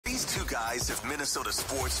guys have Minnesota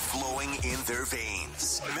sports flowing in their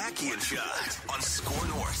veins. Mackie and Judd on SKOR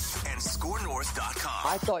North and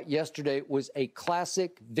SKORNorth.com. I thought yesterday was a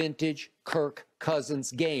classic vintage Kirk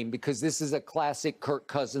Cousins game because this is a classic Kirk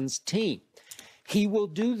Cousins team. He will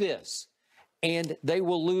do this, and they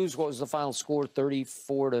will lose. What was the final score?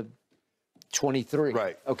 34-23.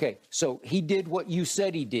 Right. Okay, so he did what you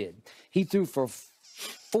said he did. He threw for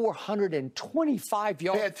 425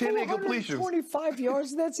 yards. He had 10 incompletions. 425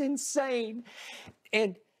 yards. That's insane.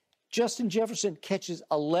 And Justin Jefferson catches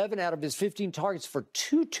 11 out of his 15 targets for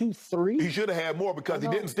 223. He should have had more because he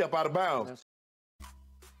didn't step out of bounds.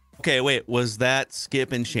 Okay, wait. Was that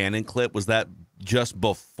Skip and Shannon clip? Was that just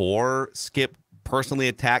before Skip personally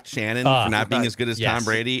attacked Shannon for not being as good as Tom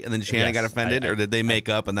Brady, and then Shannon got offended, or did they make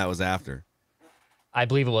up and that was after? I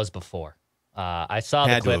believe it was before. I saw the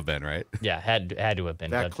clip. Had to have been, right? Yeah, had to have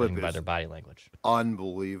been. That clip by is their body language.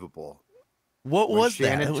 Unbelievable. What When was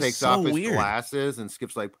Shannon that? It was takes so off his weird. glasses and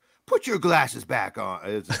Skip's like, "Put your glasses back on."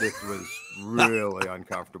 It was really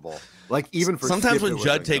uncomfortable. Like even for sometimes Skip, when it was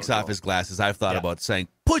Judd takes off uncomfortable. his glasses, I've thought about saying,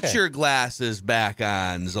 "Put your glasses back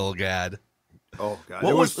on, Zolgad." Oh God!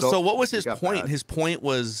 What was so? What was it his got point? bad. His point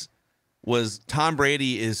was Tom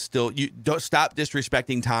Brady is still. You don't stop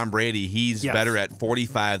disrespecting Tom Brady. He's better at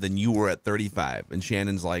 45 than you were at 35. And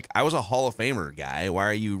Shannon's like, I was a Hall of Famer guy. Why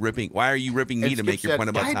are you ripping me And to Skip make your said, point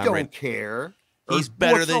about I Tom don't Brady? care. He's Or,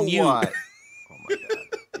 better "Well, than so you." what?" Oh my God!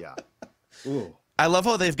 Yeah. Ooh. I love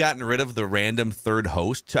how they've gotten rid of the random third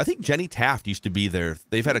host. I think Jenny Taft used to be there.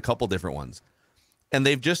 They've had a couple different ones. And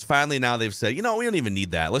they've just finally now they've said, we don't even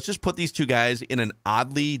need that. Let's just put these two guys in an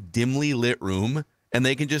oddly dimly lit room and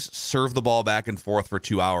they can just serve the ball back and forth for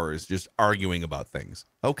 2 hours just arguing about things.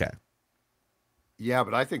 Okay. Yeah,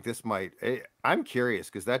 but I think this might. I'm curious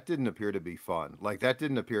because that didn't appear to be fun. Like that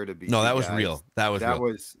didn't appear to be. No, two that was guys. real. That was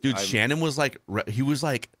real. Dude, Shannon was like, he was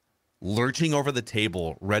like lurching over the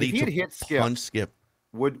table, ready If he to had hit punch Skip.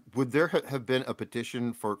 Would there have been a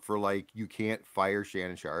petition for like you can't fire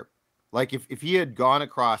Shannon Sharp? Like if he had gone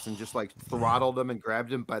across and just like throttled him and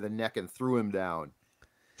grabbed him by the neck and threw him down,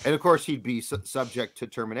 and of course he'd be subject to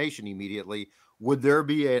termination immediately. Would there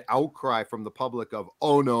be an outcry from the public of,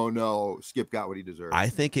 oh no, Skip got what he deserved? I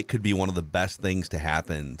think it could be one of the best things to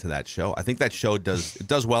happen to that show. I think that show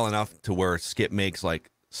does well enough to where Skip makes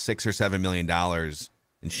like $6 or $7 million,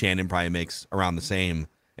 and Shannon probably makes around the same.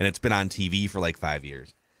 And it's been on TV for like 5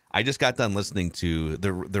 years. I just got done listening to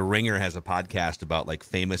the Ringer has a podcast about like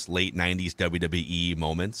famous late 90s WWE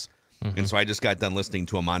moments. Mm-hmm. And so I just got done listening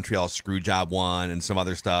to a Montreal Screwjob one and some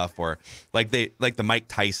other stuff, or like the Mike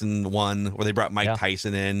Tyson one where they brought Mike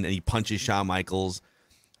Tyson in and he punches Shawn Michaels.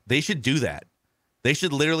 They should do that. They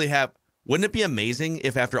should literally have. Wouldn't it be amazing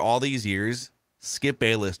if after all these years, Skip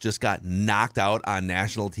Bayless just got knocked out on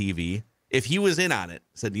national TV? If he was in on it,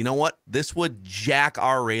 said, you know what? This would jack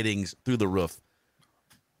our ratings through the roof.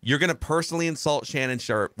 You're going to personally insult Shannon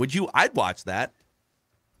Sharp. Would you? I'd watch that.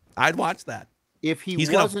 I'd watch that. If he's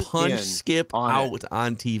going to punch Skip out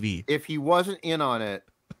on TV. If he wasn't in on it,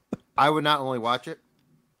 I would not only watch it,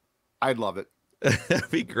 I'd love it. That'd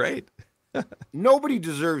be great. Nobody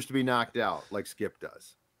deserves to be knocked out like Skip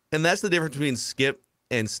does. And that's the difference between Skip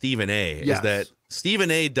and Stephen A. Yes. Is that Stephen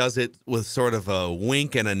A. does it with sort of a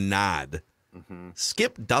wink and a nod. Mm-hmm.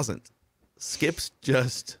 Skip doesn't. Skip's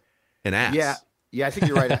just an ass. Yeah, I think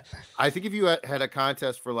you're right. I think if you had a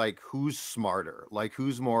contest for like who's smarter, like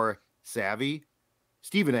who's more savvy,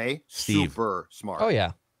 Stephen A. Super smart. Oh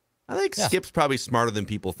yeah, I think Skip's probably smarter than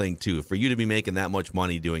people think too. For you to be making that much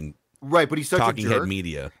money doing right, but he's such talking a jerk. head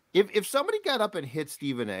media. If somebody got up and hit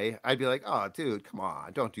Stephen A., I'd be like, oh, dude, come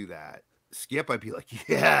on, don't do that. Skip, I'd be like,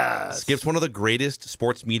 yes. Skip's one of the greatest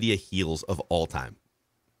sports media heels of all time.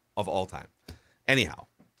 Of all time. Anyhow,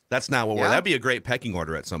 that's not what we're. That'd be a great pecking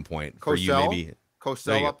order at some point for you, maybe.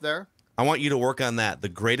 Cosell up there. I want you to work on that. The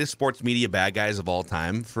greatest sports media bad guys of all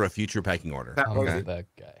time for a future pecking order. Bad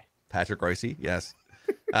guy. Patrick Royce, yes.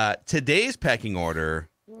 Today's pecking order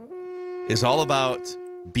is all about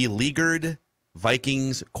beleaguered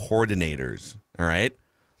Vikings coordinators. All right.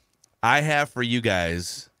 I have for you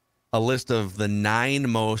guys a list of the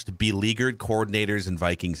 9 most beleaguered coordinators in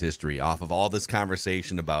Vikings history off of all this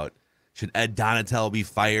conversation about should Ed Donatel be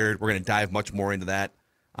fired. We're going to dive much more into that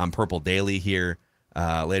on Purple Daily here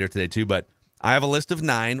later today too. But I have a list of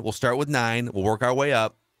 9. We'll start with 9. We'll work our way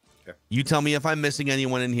up. Okay. You tell me if I'm missing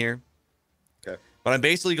anyone in here. Okay. But I'm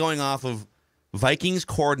basically going off of Vikings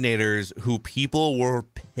coordinators who people were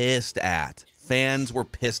pissed at. Fans were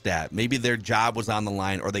pissed at. Maybe their job was on the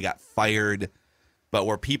line or they got fired, but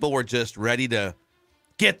where people were just ready to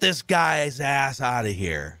get this guy's ass out of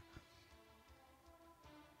here.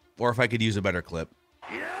 Or if I could use a better clip.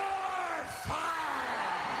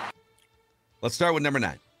 Let's start with number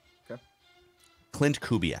 9. Okay. Clint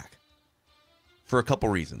Kubiak. For a couple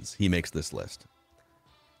reasons, he makes this list.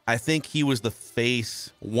 I think he was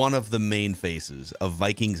one of the main faces of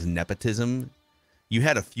Vikings nepotism. You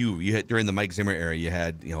had a few. During the Mike Zimmer era, you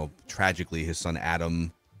had, tragically his son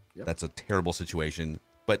Adam. Yep. That's a terrible situation.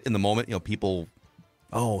 But in the moment, people,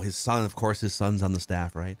 his son, of course, his son's on the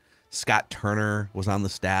staff, right? Scott Turner was on the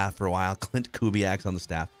staff for a while. Clint Kubiak's on the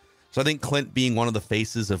staff. So I think Clint being one of the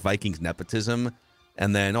faces of Vikings nepotism,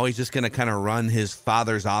 and then, he's just going to kind of run his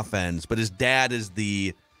father's offense. But his dad is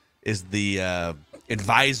the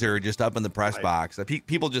advisor just up in the press box.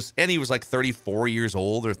 People just, and he was like 34 years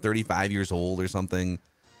old or 35 years old or something.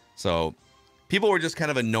 So people were just kind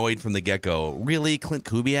of annoyed from the get-go. Really, Clint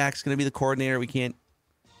Kubiak's going to be the coordinator? We can't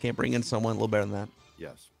bring in someone a little better than that?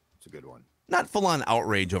 Yes, it's a good one. Not full-on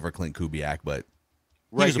outrage over Clint Kubiak, but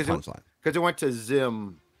he was a punchline. Because it went to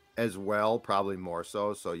Zim as well, probably more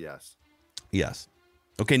so. So, yes. Yes.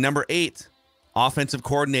 Okay, number 8, offensive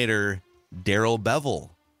coordinator Darrell Bevell.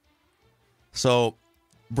 So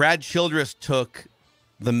Brad Childress took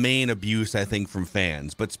the main abuse, I think, from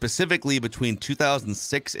fans, but specifically between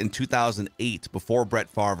 2006 and 2008, before Brett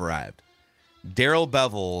Favre arrived. Darrell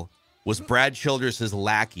Bevell was Brad Childress's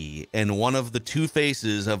lackey and one of the two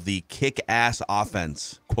faces of the kick-ass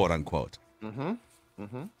offense, quote unquote. Mm-hmm.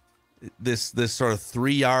 Mm-hmm. This sort of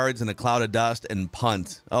 3 yards in a cloud of dust and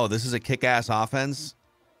punt. Oh, this is a kick-ass offense.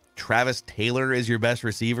 Travis Taylor is your best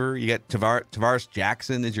receiver. You got Tavares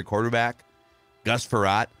Jackson is your quarterback. Gus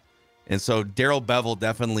Frerotte. And so Darrell Bevell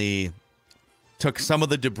definitely took some of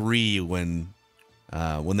the debris when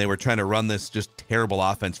they were trying to run this just terrible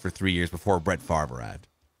offense for 3 years before Brett Favre arrived.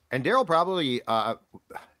 And Darrell probably,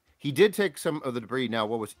 he did take some of the debris. Now,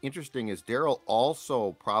 what was interesting is Darrell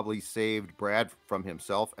also probably saved Brad from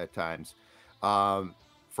himself at times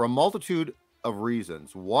for a multitude of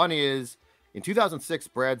reasons. One is, in 2006,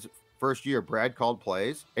 Brad's first year, Brad called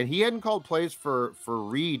plays, and he hadn't called plays for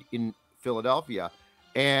Reed in Philadelphia,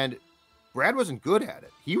 and Brad wasn't good at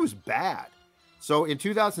it. He was bad. So in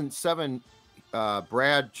 2007,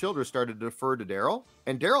 Brad Childress started to defer to Darrell,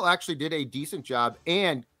 and Darrell actually did a decent job.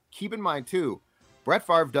 And keep in mind, too, Brett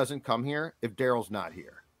Favre doesn't come here if Darrell's not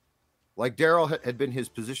here. Like, Darrell had been his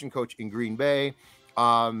position coach in Green Bay.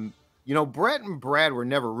 Brett and Brad were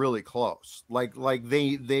never really close. Like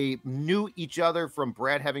they knew each other from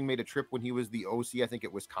Brad having made a trip when he was the OC, I think,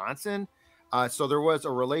 at Wisconsin. So there was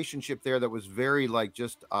a relationship there that was very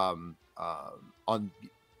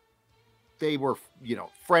they were,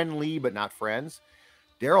 friendly, but not friends.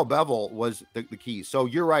 Darrell Bevell was the key. So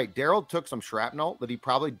you're right. Darrell took some shrapnel that he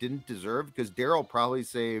probably didn't deserve, because Darrell probably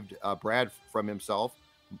saved Brad from himself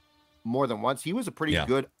more than once. He was a pretty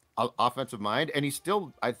good offensive mind, and he's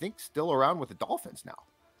still, I think, still around with the Dolphins now.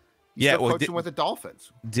 He's coaching with the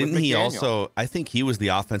Dolphins. Didn't he also? I think he was the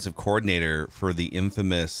offensive coordinator for the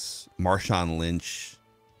infamous Marshawn Lynch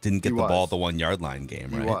didn't get the ball at the 1 yard line game,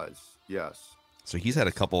 right? He was, yes. So he's had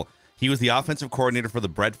a couple. He was the offensive coordinator for the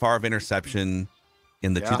Brett Favre interception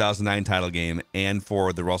in the 2009 title game, and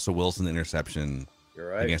for the Russell Wilson interception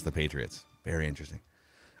against the Patriots. Very interesting.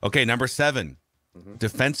 Okay, number 7,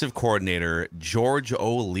 defensive coordinator George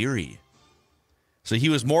O'Leary. So he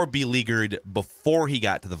was more beleaguered before he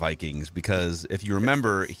got to the Vikings, because if you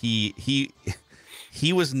remember, he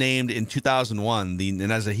was named in 2001.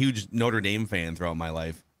 And as a huge Notre Dame fan throughout my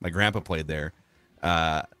life, my grandpa played there.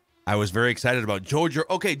 I was very excited about George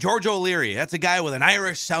O'Leary. That's a guy with an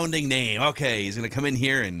Irish-sounding name. Okay, he's going to come in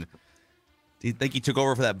here, and I think he took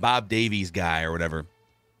over for that Bob Davies guy or whatever.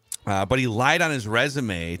 But he lied on his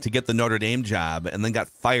resume to get the Notre Dame job, and then got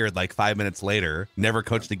fired like 5 minutes later. Never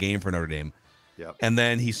coached a game for Notre Dame. Yep. And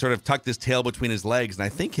then he sort of tucked his tail between his legs, and I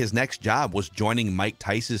think his next job was joining Mike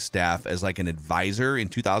Tice's staff as like an advisor in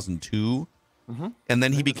 2002. And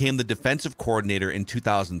then he became the defensive coordinator in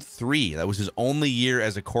 2003. That was his only year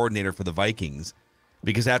as a coordinator for the Vikings,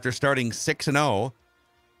 because after starting 6-0,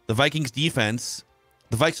 the Vikings defense,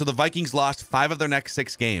 the Vikings lost 5 of their next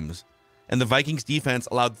 6 games, and the Vikings defense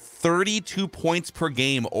allowed 32 points per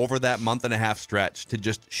game over that month-and-a-half stretch to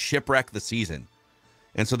just shipwreck the season.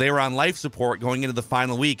 And so they were on life support going into the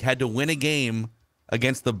final week, had to win a game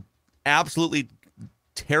against the absolutely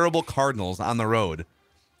terrible Cardinals on the road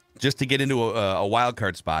just to get into a wild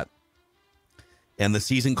card spot. And the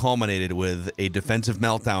season culminated with a defensive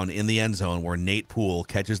meltdown in the end zone where Nate Poole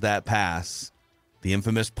catches that pass, the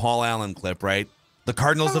infamous Paul Allen clip, right? The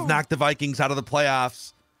Cardinals have knocked the Vikings out of the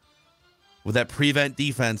playoffs with that prevent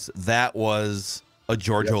defense. That was a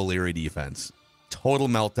George O'Leary defense. Total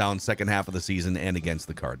meltdown second half of the season and against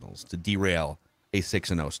the Cardinals to derail a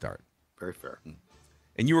 6-0 start. Very fair.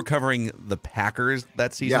 And you were covering the Packers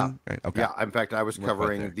that season? Yeah. Right? Okay. Yeah. In fact, I was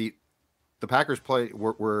covering the Packers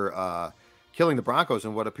were killing the Broncos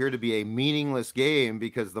in what appeared to be a meaningless game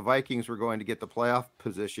because the Vikings were going to get the playoff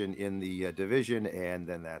position in the division, and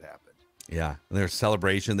then that happened. Yeah, and their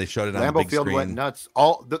celebration, they showed it on the Lambeau big Field screen. went nuts.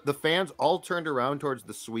 All the fans all turned around towards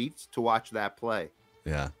the suites to watch that play.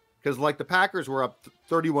 Yeah. Because like the Packers were up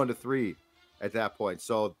 31-3 at that point.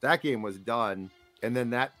 So that game was done. And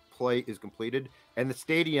then that play is completed. And the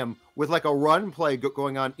stadium, with like a run play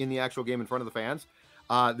going on in the actual game in front of the fans,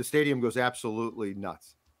 the stadium goes absolutely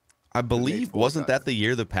nuts. I believe, wasn't that the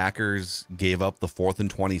year the Packers gave up the 4th and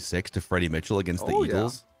 26 to Freddie Mitchell against the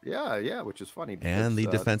Eagles? Yeah, which is funny. And the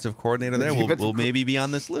defensive coordinator there will maybe be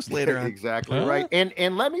on this list later on. Exactly right.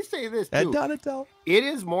 And let me say this, too. Ed Donatel. It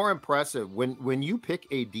is more impressive when you pick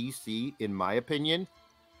a DC, in my opinion,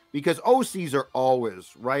 because OCs are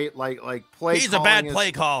always, right? Like play He's a bad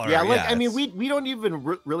play caller. Yeah, I mean, we don't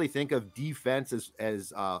even really think of defense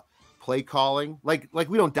as play calling. Like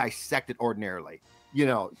we don't dissect it ordinarily.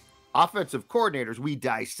 Offensive coordinators, we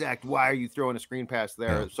dissect. Why are you throwing a screen pass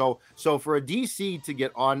there? Yeah. So for a DC to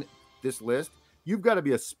get on this list, you've got to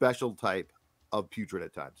be a special type of putrid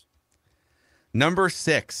at times. Number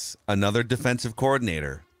 6, another defensive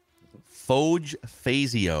coordinator, Foge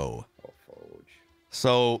Fazio. Oh, Foge.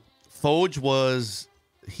 So Foge was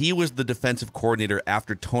the defensive coordinator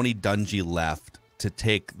after Tony Dungy left to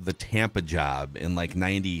take the Tampa job in like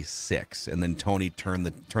 96, and then Tony turned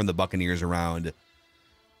the Buccaneers around.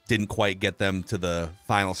 Didn't quite get them to the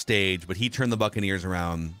final stage, but he turned the Buccaneers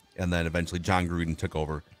around, and then eventually John Gruden took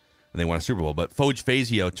over, and they won a Super Bowl. But Foge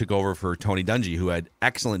Fazio took over for Tony Dungy, who had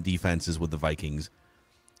excellent defenses with the Vikings.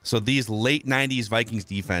 So these late 90s Vikings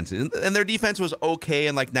defenses, and their defense was okay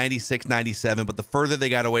in like 96, 97, but the further they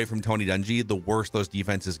got away from Tony Dungy, the worse those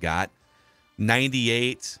defenses got.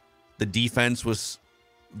 98, the defense was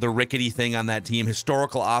the rickety thing on that team.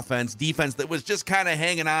 Historical defense that was just kind of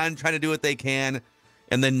hanging on, trying to do what they can.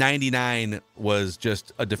 And then 99 was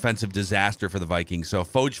just a defensive disaster for the Vikings. So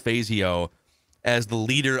Foge Fazio as the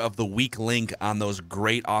leader of the weak link on those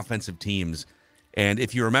great offensive teams. And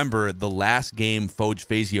if you remember, the last game Foge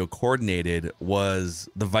Fazio coordinated was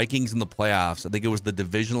the Vikings in the playoffs. I think it was the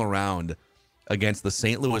divisional round against the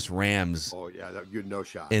St. Louis Rams. Oh, yeah, you had no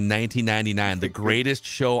shot. In 1999, the greatest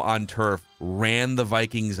show on turf, ran the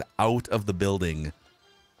Vikings out of the building.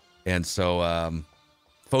 And so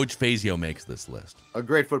Foge Fazio makes this list. A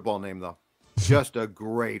great football name, though. Just a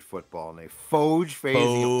great football name. Foge Fazio.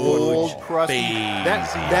 Old, crusty.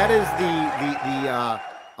 That is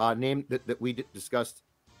the name that we discussed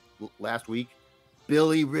last week.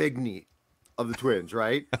 Billy Rigney of the Twins,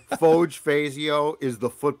 right? Foge Fazio is the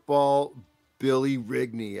football Billy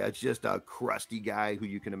Rigney. That's just a crusty guy who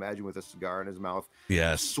you can imagine with a cigar in his mouth.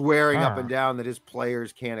 Yes. Swearing up and down that his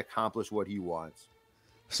players can't accomplish what he wants.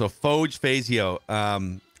 So Foge Fazio,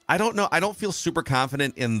 I don't know. I don't feel super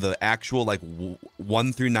confident in the actual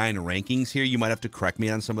 1 through 9 rankings here. You might have to correct me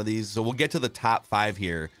on some of these. So we'll get to the top 5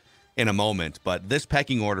 here in a moment. But this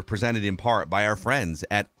pecking order presented in part by our friends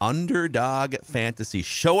at Underdog Fantasy.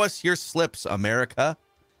 Show us your slips, America.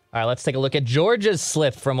 All right, let's take a look at George's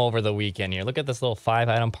slip from over the weekend here. Look at this little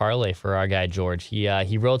 5-item parlay for our guy George.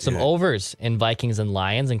 He wrote some overs in Vikings and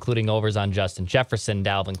Lions, including overs on Justin Jefferson,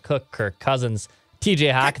 Dalvin Cook, Kirk Cousins,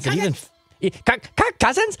 TJ Hawkinson, even Kirk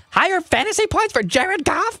Cousins, higher fantasy points for Jared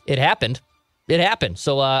Goff. It happened.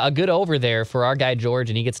 So a good over there for our guy George,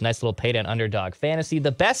 and he gets a nice little payday on Underdog Fantasy.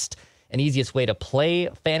 The best and easiest way to play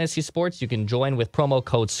fantasy sports, you can join with promo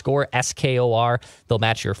code SKOR, SKOR. They'll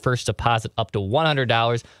match your first deposit up to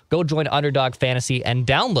 $100. Go join Underdog Fantasy and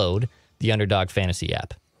download the Underdog Fantasy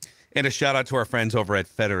app. And a shout out to our friends over at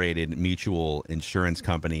Federated Mutual Insurance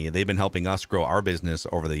Company. They've been helping us grow our business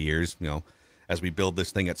over the years, as we build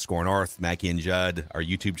this thing at SKOR North, Mackie and Judd, our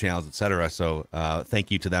YouTube channels, etc. So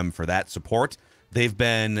thank you to them for that support. They've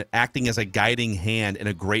been acting as a guiding hand and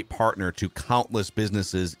a great partner to countless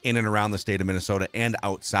businesses in and around the state of Minnesota and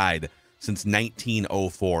outside since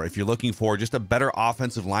 1904. If you're looking for just a better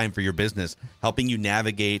offensive line for your business, helping you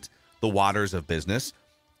navigate the waters of business,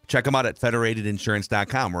 check them out at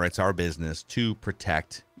federatedinsurance.com, where it's our business to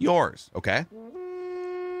protect yours. Okay?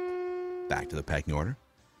 Back to the pecking order.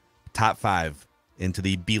 Top 5 into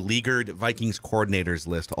the beleaguered Vikings coordinators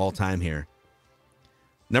list all time here.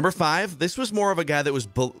 Number 5, this was more of a guy that was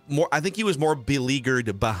I think he was more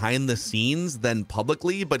beleaguered behind the scenes than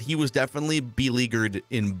publicly, but he was definitely beleaguered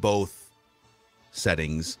in both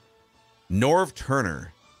settings. Norv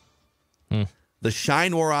Turner. The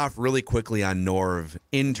shine wore off really quickly on Norv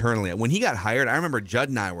internally. When he got hired, I remember Judd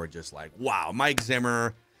and I were just like, wow, Mike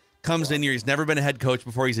Zimmer, comes in here. He's never been a head coach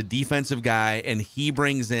before. He's a defensive guy, and he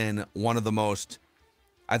brings in one of the most,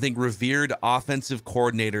 I think, revered offensive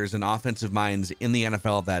coordinators and offensive minds in the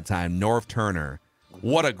NFL at that time, Norv Turner.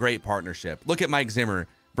 What a great partnership. Look at Mike Zimmer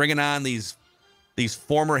bringing on these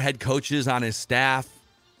former head coaches on his staff.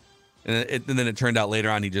 And then it turned out later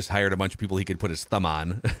on he just hired a bunch of people he could put his thumb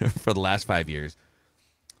on for the last 5 years.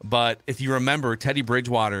 But if you remember, Teddy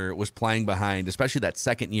Bridgewater was playing behind, especially that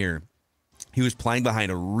second year, he was playing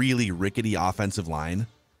behind a really rickety offensive line.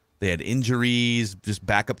 They had injuries, just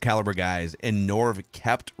backup caliber guys, and Norv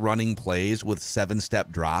kept running plays with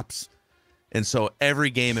 7-step drops. And so every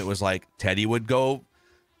game it was like Teddy would go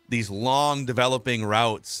these long developing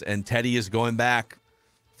routes, and Teddy is going back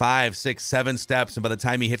 5, 6, 7 steps, and by the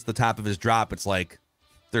time he hits the top of his drop, it's like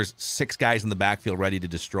there's 6 guys in the backfield ready to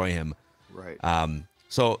destroy him. Right.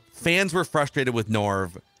 So fans were frustrated with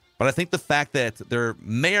Norv, but I think the fact that there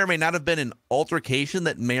may or may not have been an altercation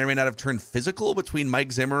that may or may not have turned physical between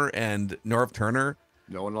Mike Zimmer and Norv Turner.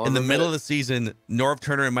 No one will in the ever middle of admit the season, Norv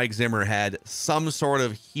Turner and Mike Zimmer had some sort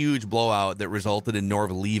of huge blowout that resulted in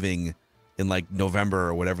Norv leaving in like November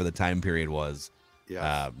or whatever the time period was.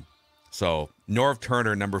 Yeah. So Norv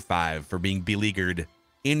Turner, number 5, for being beleaguered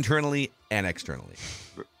internally and externally.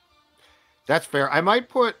 That's fair. I might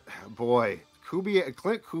put, Clint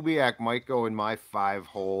Kubiak might go in my 5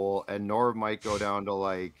 hole, and Norv might go down to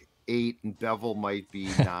like 8, and Bevel might be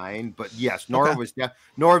 9. But yes, Norv was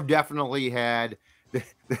Norv definitely had the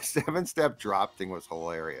 7-step drop thing was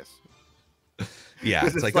hilarious. Yeah,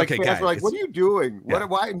 it's like okay, fans guys, were like, what are you doing? Yeah.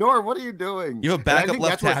 Why, Norv? What are you doing? You have a And I backup think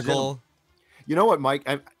left that's what tackle. You know what, Mike?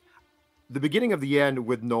 The beginning of the end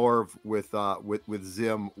with Norv with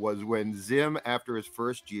Zim was when Zim, after his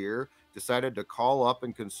first year, decided to call up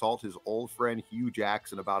and consult his old friend Hugh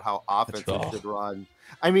Jackson about how offenses should run.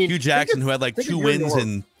 I mean, Hugh Jackson, who had like 2 wins Norv.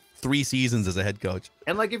 in 3 seasons as a head coach.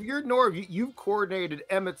 And like, if you're Norv, you've coordinated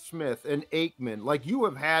Emmitt Smith and Aikman. Like, you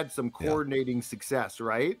have had some coordinating success,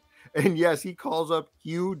 right? And yes, he calls up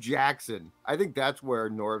Hugh Jackson. I think that's where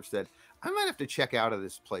Norv said, I might have to check out of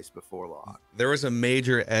this place before long. There was a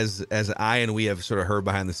major, as I and we have sort of heard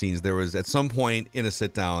behind the scenes, there was at some point in a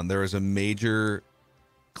sit down, there was a major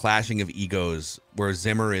clashing of egos where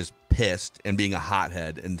Zimmer is pissed and being a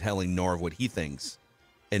hothead and telling Norv what he thinks.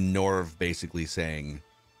 And Norv basically saying,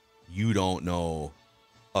 you don't know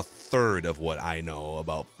a third of what I know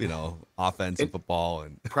about, offense and football.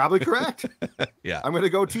 And probably correct. Yeah. I'm going to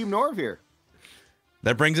go Team Norv here.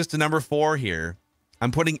 That brings us to number 4 here.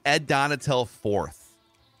 I'm putting Ed Donatel 4th.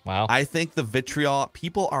 Wow. I think the vitriol,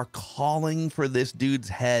 people are calling for this dude's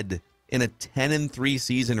head in a 10-3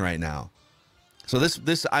 season right now. So this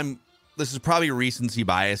is probably recency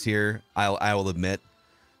bias here, I will admit.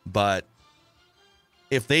 But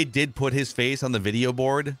if they did put his face on the video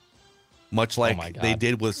board, much like they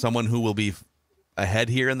did with someone who will be ahead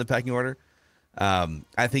here in the pecking order,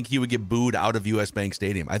 I think he would get booed out of US Bank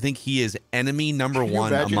Stadium. I think he is enemy number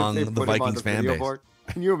 1 among the Vikings fan base.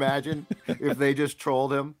 Can you imagine if they just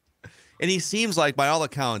trolled him? And he seems like, by all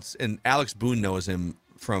accounts, and Alex Boone knows him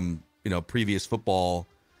from previous football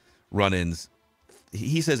run-ins.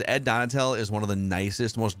 He says Ed Donatel is one of the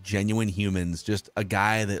nicest, most genuine humans. Just a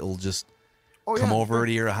guy that will just come over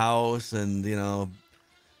to your house and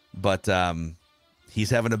But he's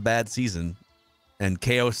having a bad season. And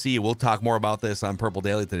KOC, we'll talk more about this on Purple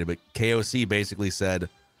Daily today, but KOC basically said,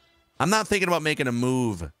 I'm not thinking about making a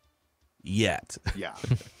move yet. Yeah.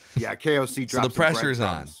 Yeah, KOC dropped So the pressure's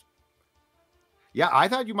on. Yeah, I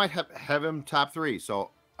thought you might have him top 3.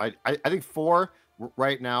 So I think 4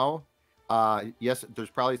 right now. Yes,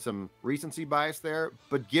 there's probably some recency bias there.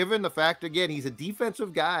 But given the fact, again, he's a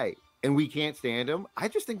defensive guy and we can't stand him, I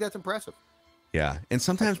just think that's impressive. Yeah, and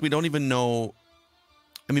sometimes we don't even know.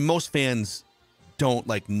 I mean, most fans don't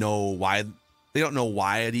know why. They don't know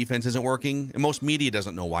why a defense isn't working, and most media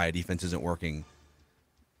doesn't know why a defense isn't working.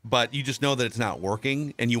 But you just know that it's not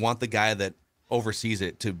working, and you want the guy that oversees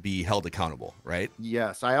it to be held accountable, right?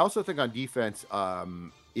 Yes, I also think on defense,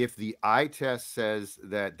 if the eye test says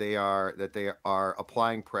that they are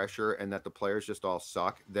applying pressure and that the players just all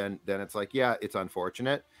suck, then it's like, yeah, it's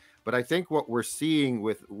unfortunate. But I think what we're seeing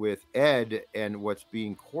with Ed and what's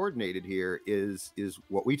being coordinated here is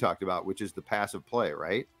what we talked about, which is the passive play,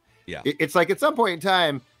 right? Yeah. It's like at some point in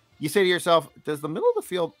time, you say to yourself, does the middle of the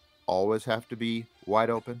field always have to be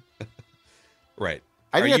wide open? Right.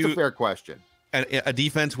 I think that's a fair question. A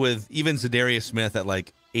defense with even Zadarius Smith at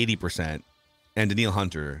 80% and Daniil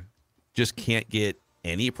Hunter just can't get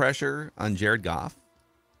any pressure on Jared Goff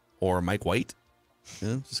or Mike White.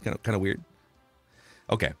 It's just kind of weird.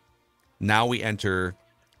 Okay. Now we enter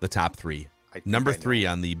the top 3. Number 3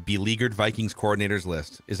 on the beleaguered Vikings coordinators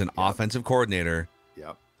list is an offensive coordinator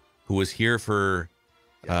who was here for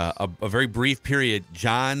a very brief period,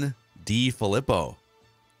 John DeFilippo.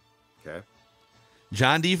 Okay.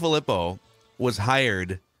 John DeFilippo was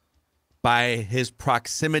hired by his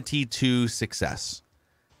proximity to success.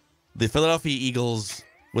 The Philadelphia Eagles,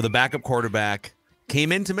 with a backup quarterback,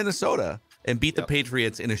 came into Minnesota and beat the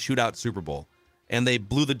Patriots in a shootout Super Bowl. And they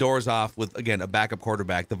blew the doors off with, again, a backup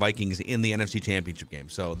quarterback, the Vikings, in the NFC Championship game.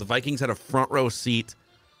 So the Vikings had a front row seat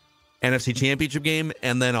NFC Championship game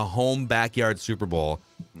and then a home backyard Super Bowl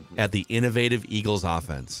at the innovative Eagles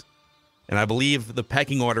offense. And I believe the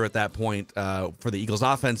pecking order at that point for the Eagles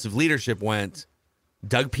offensive leadership went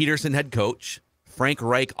Doug Peterson, head coach, Frank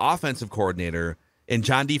Reich, offensive coordinator, and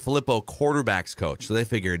John DeFilippo, quarterbacks coach. So they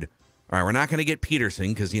figured, all right, we're not going to get Peterson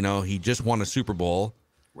because, you know, he just won a Super Bowl.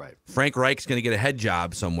 Right. Frank Reich's going to get a head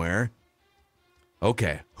job somewhere.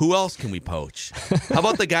 Okay, who else can we poach? How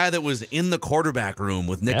about the guy that was in the quarterback room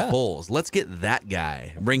with Nick Foles? Let's get that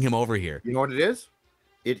guy. Bring him over here. You know what it is?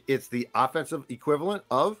 It's the offensive equivalent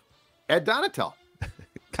of Ed Donatel.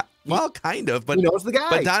 Well, kind of, but he knows the guy.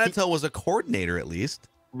 But Donatel was a coordinator at least.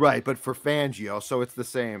 Right, but for Fangio, so it's the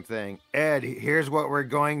same thing. Ed, here's what we're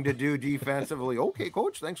going to do defensively. Okay,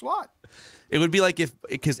 coach, thanks a lot. It would be like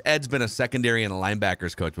because Ed's been a secondary and a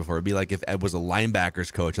linebackers coach before. It'd be like if Ed was a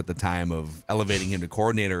linebackers coach at the time of elevating him to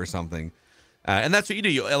coordinator or something. And that's what you do.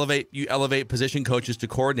 You elevate position coaches to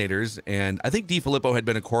coordinators. And I think DeFilippo had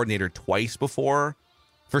been a coordinator twice before,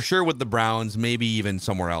 for sure with the Browns, maybe even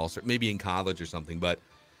somewhere else, or maybe in college or something. But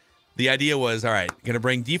the idea was, all right, going to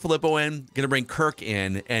bring DeFilippo in, going to bring Kirk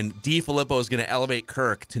in, and DeFilippo is going to elevate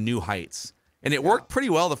Kirk to new heights. And it worked pretty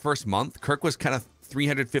well the first month. Kirk was kind of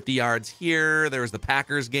 350 yards here. There was the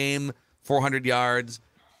Packers game, 400 yards.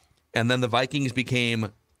 And then the Vikings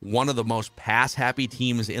became one of the most pass-happy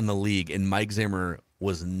teams in the league, and Mike Zimmer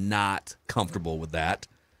was not comfortable with that.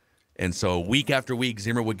 And so week after week,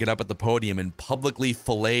 Zimmer would get up at the podium and publicly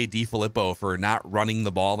fillet DeFilippo for not running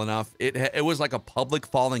the ball enough. It was like a public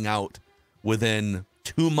falling out within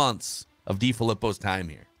 2 months of DeFilippo's time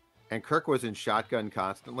here. And Kirk was in shotgun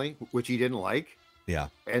constantly, which he didn't like. Yeah.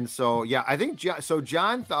 And so, I think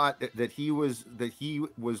John thought that he was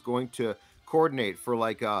going to coordinate for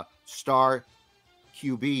like a star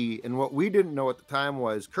QB. And what we didn't know at the time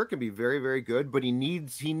was Kirk can be very, very good, but he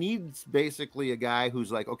needs basically a guy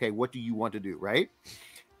who's like, okay, what do you want to do? Right.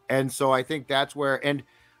 And so I think that's where, and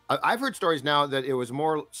I've heard stories now that it was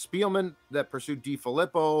more Spielman that pursued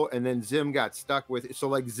DeFilippo, and then Zim got stuck with it. So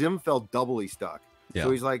like Zim felt doubly stuck. Yeah.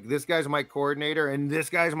 So he's like, this guy's my coordinator and this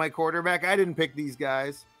guy's my quarterback. I didn't pick these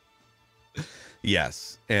guys.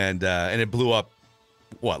 Yes. And it blew up,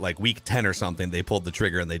 like week 10 or something. They pulled the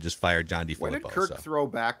trigger and they just fired John DeFilippo. When did Kirk throw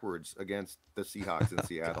backwards against the Seahawks in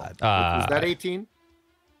Seattle? Was that 18?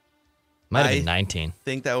 Might have been 19. I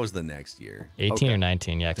think that was the next year. 18 or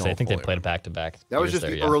 19, yeah, because I think they played back-to-back. That was just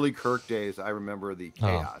the early Kirk days. I remember the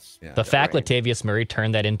chaos. Yeah. The fact Latavius Murray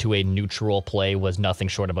turned that into a neutral play was nothing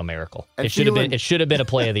short of a miracle. And it should have been a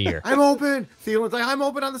play of the year. I'm open. Thielen's like, I'm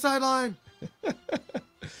open on the sideline.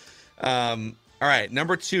 All right,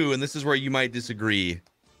 number 2, and this is where you might disagree.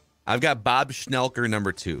 I've got Bob Schnelker,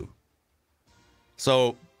 number 2.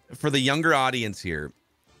 So for the younger audience here,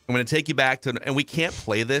 I'm going to take you back to, and we can't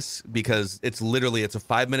play this because it's a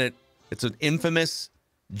 5-minute, it's an infamous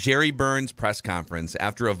Jerry Burns press conference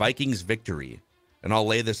after a Vikings victory. And I'll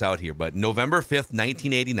lay this out here, but November 5th,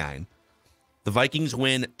 1989, the Vikings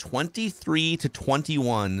win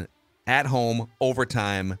 23-21 at home,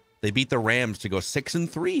 overtime. They beat the Rams to go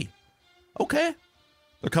 6-3. Okay.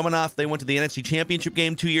 They're coming off, they went to the NFC Championship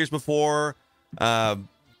game 2 years before. They're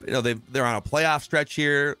on a playoff stretch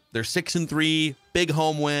here. They're 6-3, big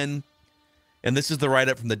home win. And this is the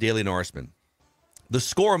write-up from the Daily Norseman. The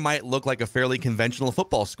score might look like a fairly conventional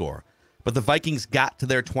football score, but the Vikings got to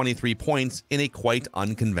their 23 points in a quite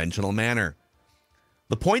unconventional manner.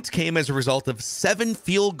 The points came as a result of 7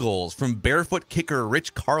 field goals from barefoot kicker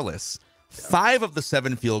Rich Karlis. 5 of the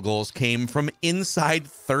 7 field goals came from inside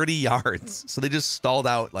 30 yards. So they just stalled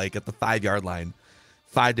out like at the 5-yard line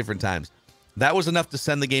 5 different times. That was enough to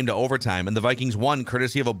send the game to overtime, and the Vikings won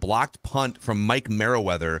courtesy of a blocked punt from Mike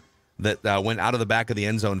Merriweather that went out of the back of the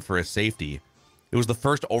end zone for a safety. It was the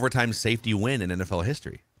first overtime safety win in NFL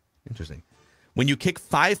history. Interesting. When you kick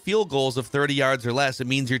 5 field goals of 30 yards or less, it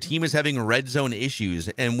means your team is having red zone issues.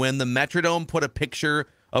 And when the Metrodome put a picture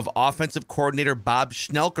of offensive coordinator Bob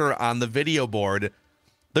Schnelker on the video board,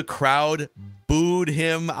 the crowd booed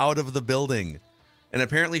him out of the building. And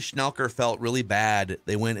apparently Schnelker felt really bad.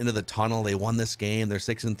 They went into the tunnel. They won this game. They're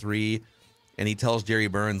 6-3. and he tells Jerry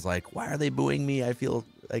Burns, like, why are they booing me? I feel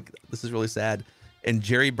like this is really sad. And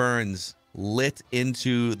Jerry Burns lit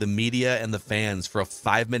into the media and the fans for a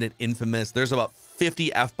 5-minute infamous. There's about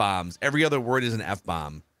 50 F-bombs. Every other word is an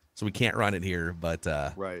F-bomb, so we can't run it here. But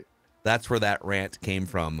right. That's where that rant came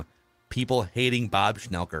from. People hating Bob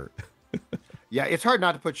Schnelker. Yeah, it's hard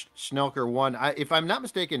not to put Schnelker one. If I'm not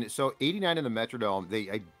mistaken, so 89 in the Metrodome,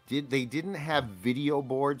 they didn't have video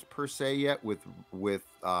boards per se yet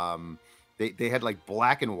they had like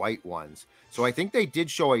black and white ones. So I think they did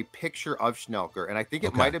show a picture of Schnelker, and I think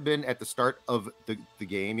it might have been at the start of the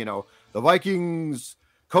game. You know, the Vikings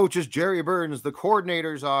coach is Jerry Burns, the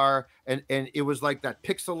coordinators are, and it was like that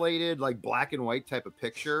pixelated, like black and white type of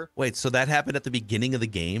picture. Wait, so that happened at the beginning of the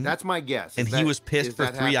game? That's my guess. And he was pissed for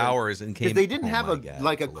 3 hours and came. They didn't have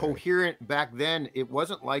a coherent back then. It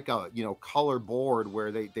wasn't like a color board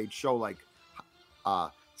where they'd show like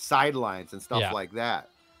sidelines and stuff like that.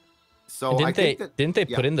 So didn't they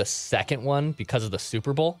put in the second one because of the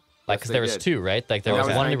Super Bowl? Like, because there was two, right? Like there was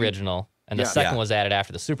one original. And the second was added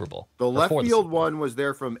after the Super Bowl. The left field one was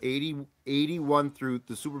there from 81 through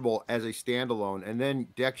the Super Bowl as a standalone. And then,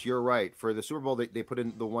 Dex, you're right. For the Super Bowl, they put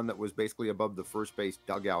in the one that was basically above the first base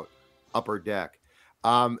dugout, upper deck.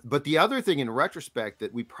 But the other thing in retrospect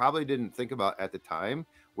that we probably didn't think about at the time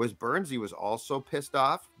was Burnsy was also pissed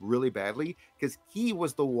off really badly because he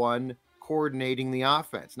was the one coordinating the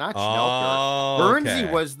offense, not Schnelker. Burnsy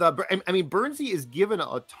was Burnsy is given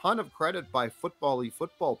a ton of credit by football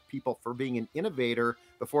people for being an innovator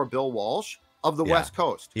before Bill Walsh of the West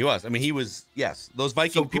Coast. He was. I mean, he was, yes. Those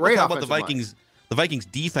Vikings, people talk about the Vikings. The Vikings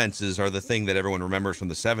defenses are the thing that everyone remembers from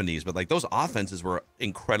the 70s, but like those offenses were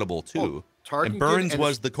incredible too. And Burns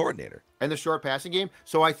was the coordinator. And the short passing game.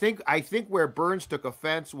 So I think where Burns took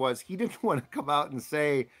offense was he didn't want to come out and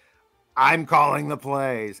say, I'm calling the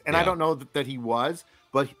plays. And I don't know that he was,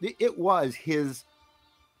 but it was his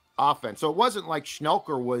offense. So it wasn't like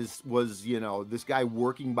Schnelker was this guy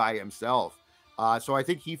working by himself. So I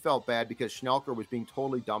think he felt bad because Schnelker was being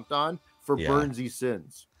totally dumped on for Burnsy's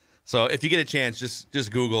sins. So if you get a chance,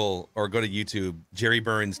 just Google or go to YouTube Jerry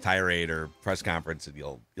Burns tirade or press conference, and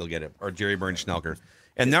you'll get it. Or Jerry Burns Schnelker.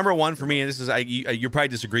 And number one for me, and this is you probably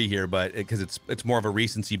disagree here, but because it's more of a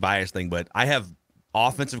recency bias thing, but I have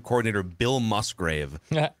offensive coordinator Bill Musgrave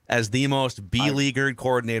as the most beleaguered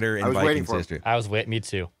coordinator in Vikings history. Me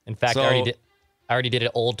too. In fact, I already did an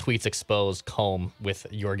old tweets exposed comb with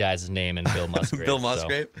your guys' name and Bill Musgrave. Bill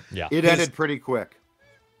Musgrave? So, yeah. It ended pretty quick.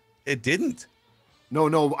 It didn't.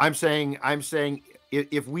 No, I'm saying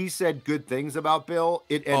if we said good things about Bill,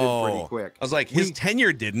 it ended pretty quick. I was like, his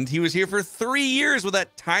tenure didn't. He was here for 3 years with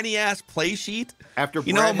that tiny ass play sheet. After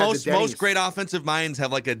most great offensive minds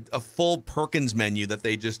have like a full Perkins menu that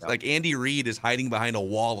they just like. Andy Reid is hiding behind a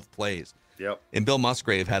wall of plays. Yep. And Bill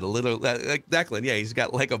Musgrave had a little like Declan. Yeah, he's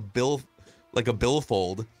got like a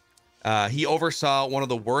billfold. He oversaw one of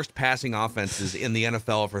the worst passing offenses in the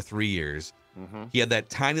NFL for 3 years. Mm-hmm. He had that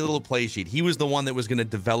tiny little play sheet. He was the one that was going to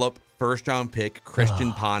develop first-round pick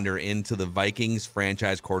Christian Ponder into the Vikings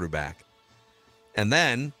franchise quarterback. And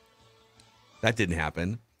then that didn't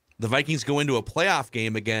happen. The Vikings go into a playoff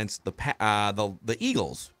game against the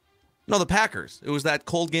Eagles. No, the Packers. It was that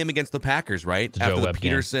cold game against the Packers, right? The After Joe the Webb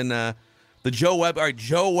Peterson, the Joe Webb. All right,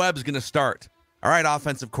 Joe Webb's going to start. All right,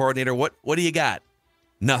 offensive coordinator, what do you got?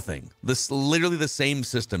 Nothing. This literally the same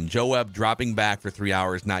system. Joe Webb dropping back for 3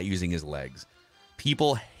 hours, not using his legs.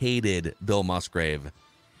 People hated Bill Musgrave.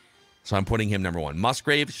 So I'm putting him number one.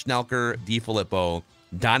 Musgrave, Schnelker, DiFilippo,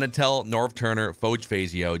 Donatel, Norv Turner, Foge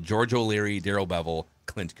Fazio, George O'Leary, Darrell Bevel,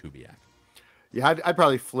 Clint Kubiak. Yeah, I'd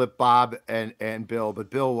probably flip Bob and Bill,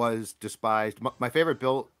 but Bill was despised. My favorite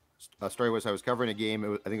Bill story was I was covering a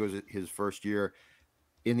game. I think it was his first year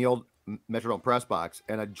in the old Metrodome press box,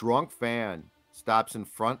 and a drunk fan stops in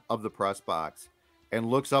front of the press box and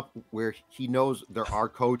looks up where he knows there are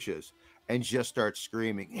coaches and just starts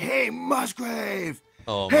screaming, "Hey, Musgrave!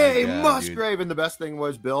 Hey, Musgrave!" Dude. And the best thing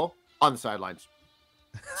was Bill on the sidelines.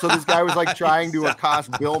 So this guy was like trying to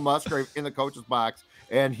accost Bill Musgrave in the coach's box,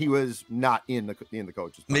 and he was not in the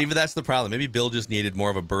coach's box. Maybe that's the problem. Maybe Bill just needed more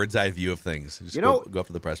of a bird's eye view of things. Just go up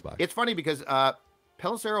to the press box. It's funny because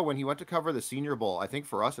Pelissero, when he went to cover the Senior Bowl, I think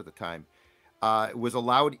for us at the time, was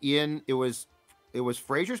allowed in. It was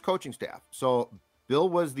Frazier's coaching staff. So Bill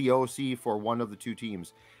was the OC for one of the two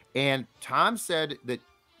teams. And Tom said that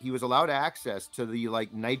he was allowed access to the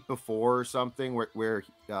night before or something where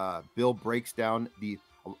Bill breaks down the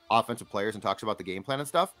offensive players and talks about the game plan and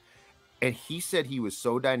stuff. And he said he was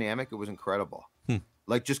so dynamic. It was incredible.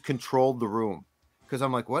 Just controlled the room. Because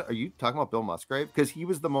I'm like, what are you talking about, Bill Musgrave? Because he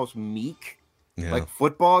was the most meek,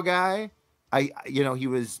 football guy. he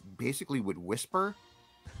was basically would whisper,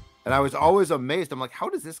 and I was always amazed. I'm like, how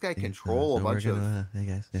does this guy control a bunch of? Hey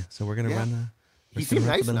guys, yeah. So we're gonna run. He seemed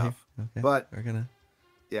nice enough, but we're gonna.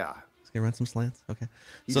 Yeah. Gonna run some slants. Okay.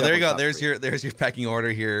 So there you go. There's your pecking order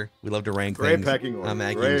here. We love to rank things. Pecking order. I'm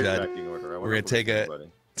Mackie and Judd. We're gonna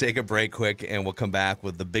take a break quick, and we'll come back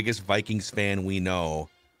with the biggest Vikings fan we know.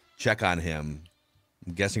 Check on him.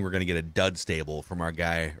 I'm guessing we're gonna get a dud stable from our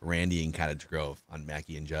guy Randy in Cottage Grove on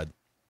Mackie and Judd.